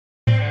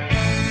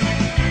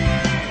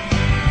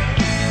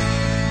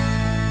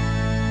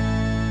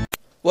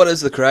What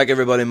is the crack,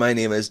 everybody? My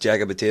name is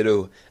Jagged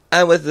Potato,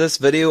 and with this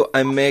video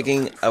I'm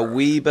making a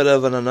wee bit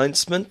of an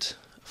announcement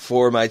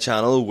for my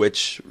channel,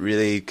 which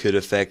really could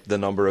affect the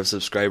number of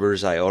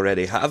subscribers I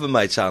already have in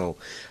my channel.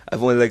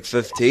 I've only like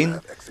 15,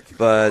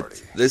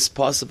 but this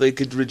possibly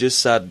could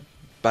reduce that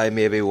by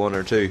maybe 1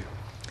 or 2.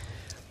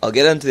 I'll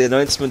get into the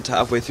announcement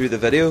halfway through the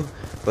video,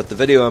 but the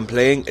video I'm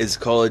playing is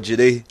Call of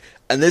Duty,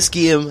 and this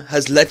game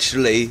has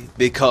literally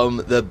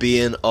become the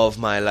bane of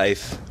my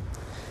life.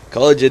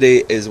 Call of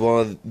Duty is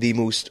one of the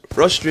most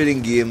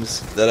frustrating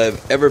games that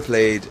I've ever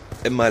played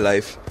in my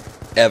life,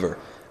 ever.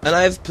 And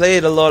I've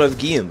played a lot of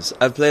games.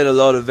 I've played a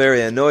lot of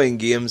very annoying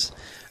games,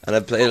 and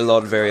I've played a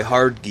lot of very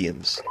hard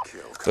games.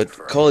 But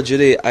Call of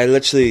Duty, I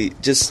literally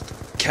just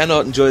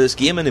cannot enjoy this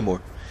game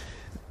anymore.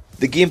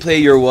 The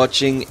gameplay you're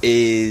watching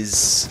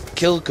is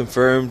kill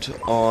confirmed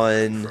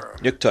on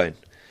Nuketown.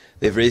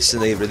 They've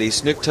recently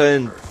released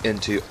Nuketown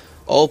into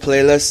all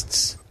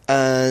playlists,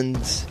 and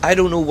I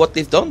don't know what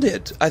they've done to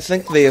it. I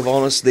think they have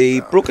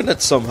honestly broken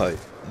it somehow.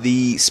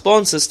 The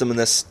spawn system in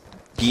this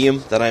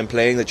game that I'm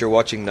playing, that you're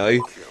watching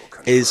now,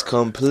 is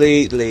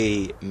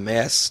completely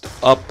messed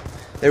up.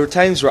 There were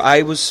times where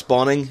I was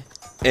spawning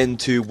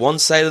into one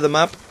side of the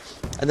map,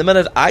 and the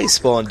minute I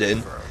spawned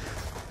in,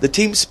 the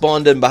team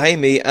spawned in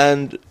behind me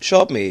and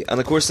shot me.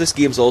 And of course this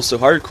game's also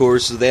hardcore,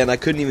 so then I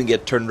couldn't even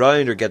get turned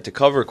around or get to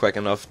cover quick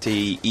enough to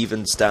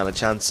even stand a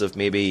chance of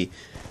maybe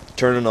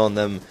turning on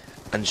them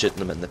and shooting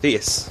them in the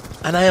face.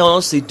 And I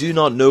honestly do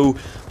not know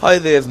how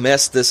they have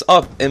messed this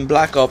up. In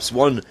Black Ops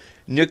 1,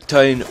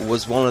 Nuketown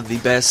was one of the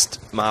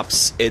best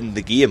maps in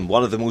the game.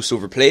 One of the most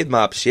overplayed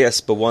maps, yes,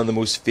 but one of the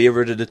most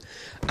favoured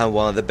and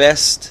one of the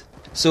best.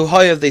 So how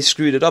have they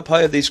screwed it up? How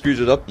have they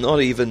screwed it up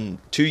not even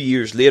 2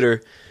 years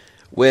later,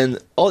 when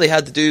all they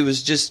had to do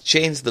was just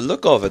change the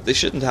look of it? They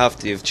shouldn't have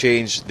to have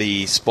changed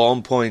the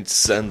spawn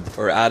points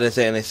or added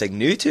anything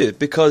new to it,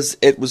 because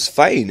it was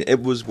fine,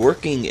 it was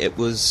working, it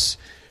was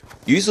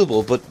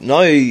usable. But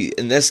now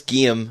in this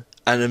game,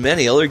 and in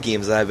many other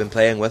games that I've been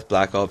playing with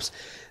Black Ops,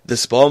 the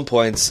spawn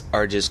points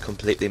are just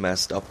completely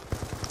messed up.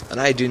 And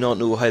I do not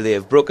know how they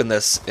have broken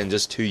this in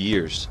just 2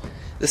 years.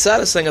 The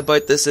saddest thing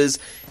about this is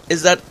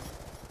that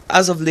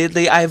as of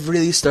lately I've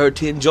really started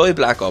to enjoy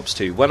Black Ops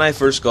 2. When I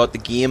first got the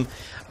game,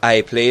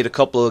 I played a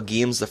couple of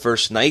games the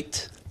first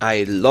night.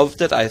 I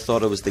loved it. I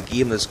thought it was the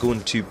game that's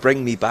going to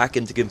bring me back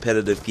into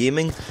competitive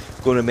gaming,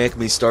 going to make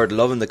me start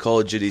loving the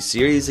Call of Duty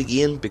series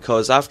again,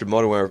 because after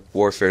Modern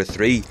Warfare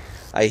 3,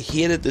 I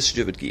hated the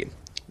stupid game,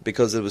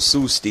 because it was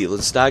so stale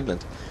and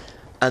stagnant.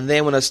 And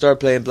then when I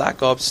started playing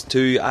Black Ops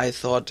 2, I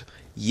thought,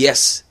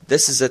 yes,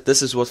 this is it,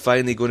 this is what's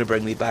finally going to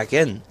bring me back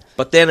in.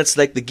 But then it's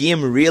like the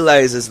game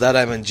realises that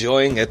I'm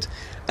enjoying it,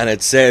 and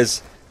it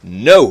says,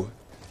 no,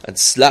 and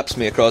slaps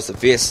me across the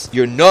face.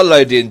 You're not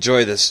allowed to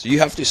enjoy this. You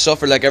have to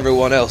suffer like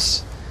everyone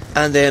else.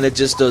 And then it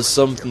just does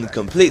something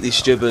completely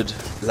stupid,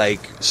 like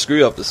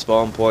screw up the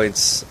spawn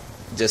points.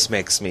 Just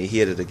makes me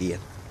hate it again.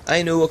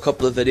 I know a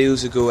couple of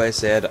videos ago I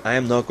said I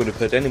am not going to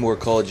put any more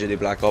Call of Duty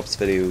Black Ops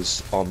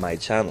videos on my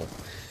channel.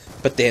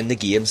 But then the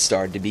game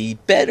started to be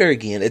better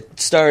again. It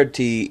started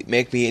to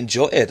make me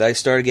enjoy it. I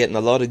started getting a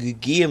lot of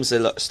good games.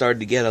 I started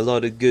to get a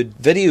lot of good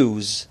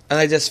videos. And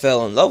I just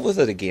fell in love with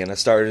it again. I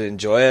started to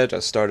enjoy it.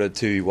 I started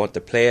to want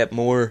to play it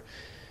more.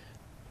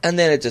 And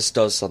then it just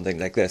does something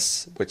like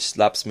this, which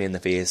slaps me in the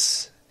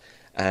face.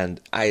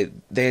 And I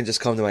then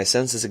just come to my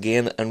senses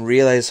again and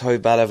realise how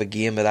bad of a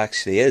game it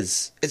actually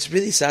is. It's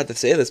really sad to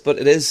say this, but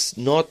it is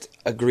not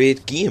a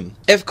great game.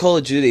 If Call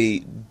of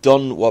Duty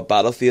done what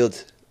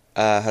Battlefield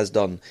has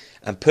done,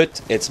 and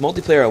put its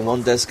multiplayer on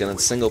one disc and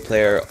its single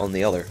player on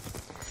the other,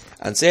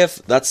 and say if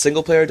that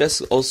single player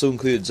disc also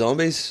included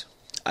zombies,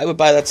 I would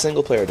buy that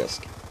single player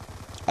disc.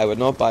 I would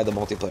not buy the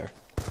multiplayer.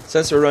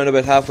 Since we're around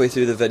about halfway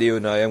through the video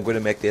now, I'm going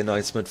to make the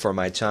announcement for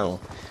my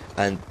channel.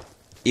 And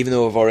even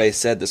though I've already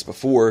said this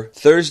before,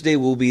 Thursday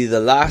will be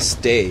the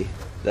last day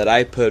that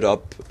I put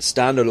up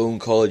standalone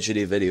Call of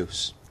Duty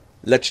videos.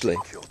 Literally.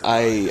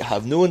 I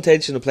have no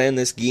intention of playing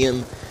this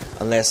game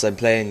unless I'm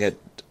playing it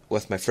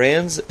with my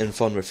friends, in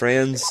fun with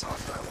friends,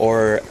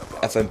 or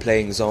if I'm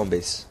playing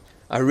zombies.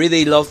 I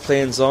really love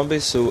playing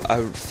zombies, so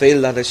I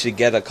feel that I should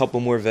get a couple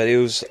more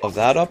videos of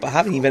that up. I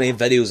haven't even any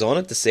videos on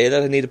it to say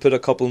that. I need to put a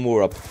couple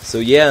more up. So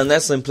yeah,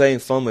 unless I'm playing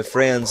fun with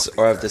friends,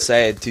 or I've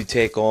decided to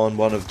take on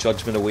one of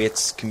Judgment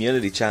Await's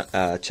community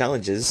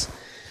challenges,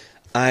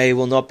 I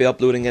will not be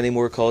uploading any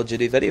more Call of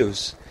Duty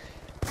videos.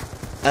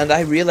 And I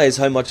realise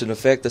how much an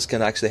effect this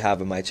can actually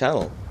have on my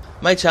channel.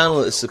 My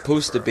channel is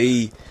supposed to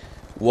be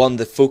one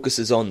that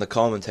focuses on the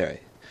commentary.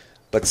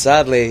 But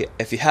sadly,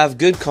 if you have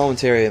good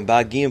commentary and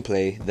bad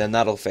gameplay, then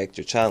that'll affect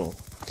your channel.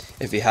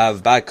 If you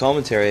have bad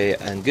commentary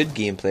and good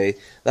gameplay,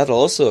 that'll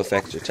also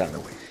affect your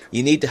channel.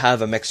 You need to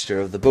have a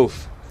mixture of the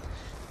both.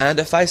 And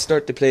if I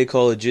start to play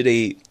Call of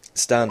Duty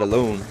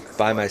standalone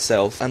by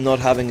myself and not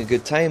having a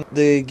good time,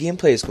 the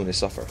gameplay is going to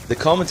suffer. The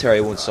commentary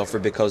won't suffer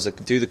because I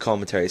can do the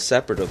commentary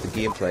separate of the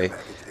gameplay,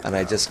 and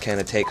I just kind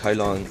of take how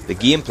long the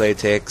gameplay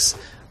takes,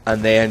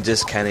 and then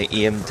just kind of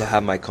aim to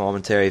have my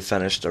commentary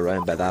finished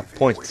around by that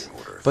point.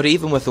 But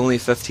even with only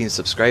 15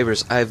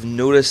 subscribers, I've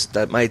noticed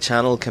that my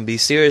channel can be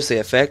seriously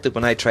affected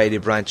when I try to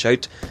branch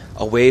out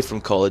away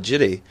from Call of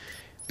Duty.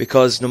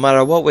 Because no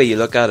matter what way you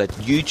look at it,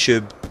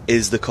 YouTube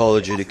is the Call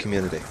of Duty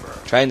community.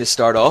 Trying to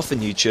start off in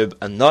YouTube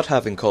and not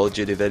having Call of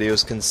Duty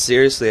videos can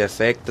seriously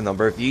affect the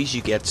number of views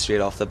you get straight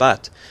off the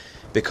bat.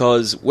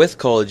 Because with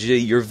Call of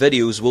Duty, your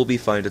videos will be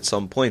found at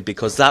some point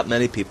because that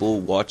many people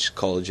watch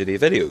Call of Duty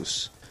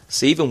videos.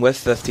 So even with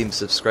 15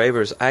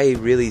 subscribers, I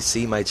really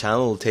see my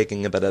channel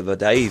taking a bit of a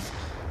dive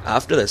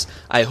after this.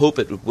 I hope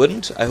it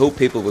wouldn't. I hope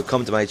people would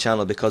come to my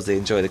channel because they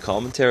enjoy the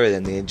commentary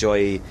and they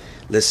enjoy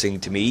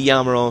listening to me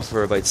yammer on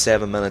for about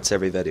 7 minutes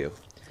every video.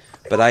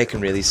 But I can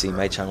really see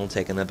my channel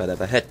taking a bit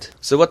of a hit.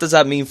 So what does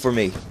that mean for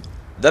me?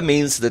 That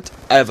means that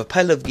I have a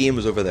pile of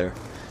games over there.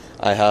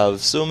 I have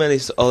so many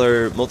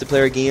other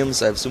multiplayer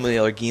games, I have so many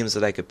other games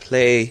that I could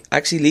play.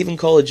 Actually, leaving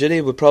Call of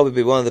Duty would probably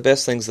be one of the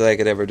best things that I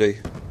could ever do.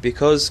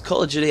 Because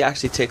Call of Duty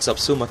actually takes up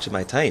so much of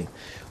my time.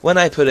 When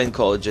I put in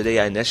Call of Duty,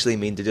 I initially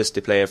mean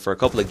to play it for a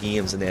couple of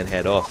games and then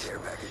head off.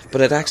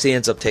 But it actually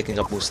ends up taking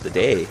up most of the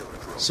day.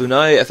 So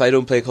now, if I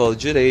don't play Call of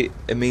Duty,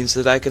 it means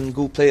that I can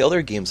go play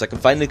other games. I can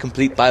finally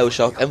complete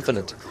BioShock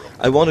Infinite.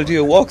 I want to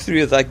do a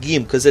walkthrough of that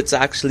game because it's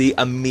actually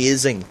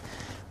amazing.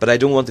 But I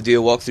don't want to do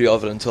a walkthrough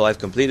of it until I've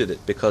completed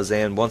it, because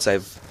then once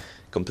I've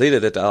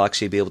completed it, I'll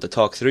actually be able to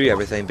talk through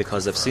everything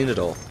because I've seen it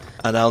all.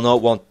 And I'll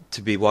not want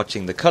to be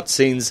watching the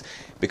cutscenes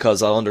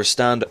because I'll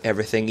understand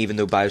everything, even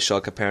though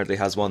BioShock apparently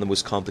has one of the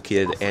most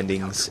complicated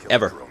endings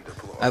ever.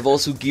 I've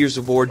also Gears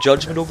of War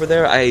Judgment over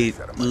there. I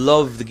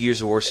love the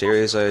Gears of War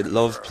series. I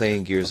love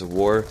playing Gears of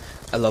War.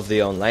 I love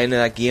the online in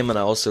that game, and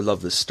I also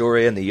love the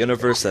story and the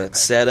universe that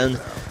it's set in.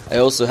 I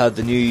also have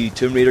the new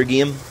Tomb Raider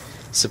game.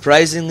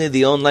 Surprisingly,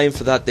 the online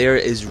for that there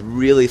is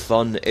really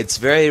fun. It's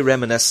very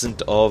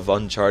reminiscent of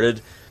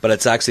Uncharted, but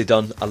it's actually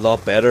done a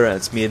lot better, and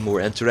it's made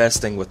more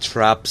interesting with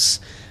traps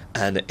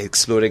and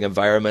exploding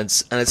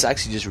environments, and it's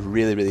actually just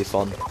really, really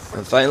fun.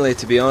 And finally,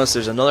 to be honest,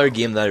 there's another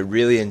game that I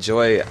really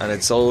enjoy, and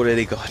it's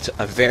already got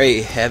a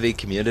very heavy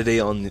community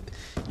on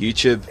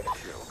YouTube,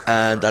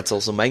 and that's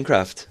also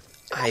Minecraft.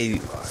 I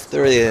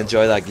thoroughly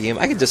enjoy that game.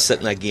 I could just sit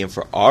in that game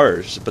for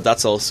hours, but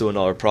that's also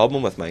another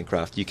problem with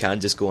Minecraft. You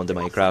can just go into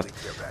Minecraft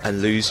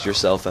and lose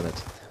yourself in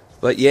it.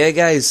 But yeah,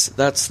 guys,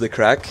 that's the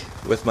crack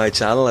with my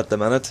channel at the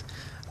minute.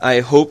 I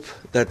hope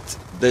that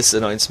this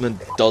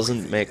announcement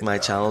doesn't make my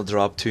channel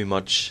drop too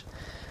much.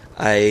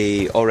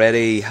 I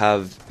already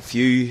have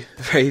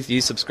very few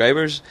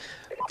subscribers,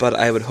 but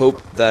I would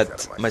hope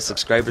that my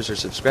subscribers are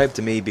subscribed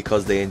to me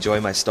because they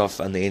enjoy my stuff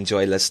and they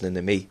enjoy listening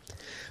to me.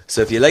 So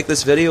if you like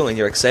this video and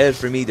you're excited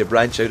for me to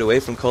branch out away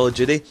from Call of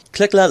Duty,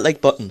 click that like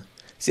button.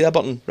 See that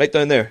button right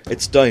down there?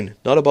 It's down,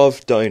 not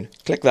above, down.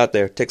 Click that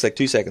there. It takes like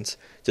 2 seconds.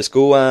 Just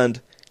go and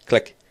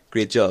click.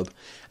 Great job.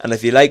 And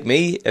if you like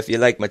me, if you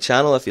like my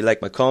channel, if you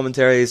like my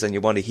commentaries and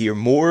you want to hear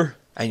more,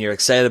 and you're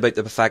excited about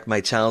the fact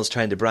my channel's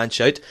trying to branch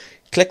out,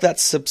 click that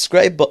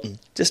subscribe button.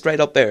 Just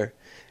right up there.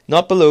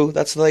 Not below,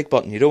 that's the like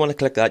button. You don't want to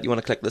click that, you want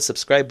to click the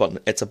subscribe button.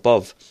 It's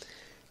above.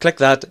 Click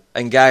that,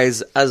 and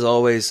guys, as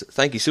always,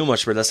 thank you so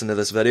much for listening to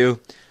this video.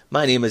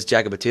 My name is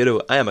Jack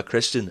Potato, I am a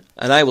Christian,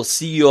 and I will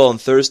see you all on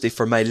Thursday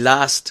for my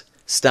last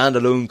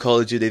standalone Call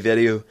of Duty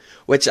video,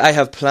 which I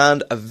have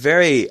planned a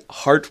very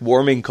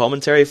heartwarming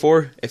commentary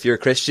for. If you're a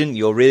Christian,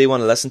 you'll really want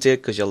to listen to it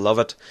because you'll love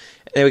it.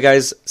 Anyway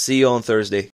guys, see you on Thursday.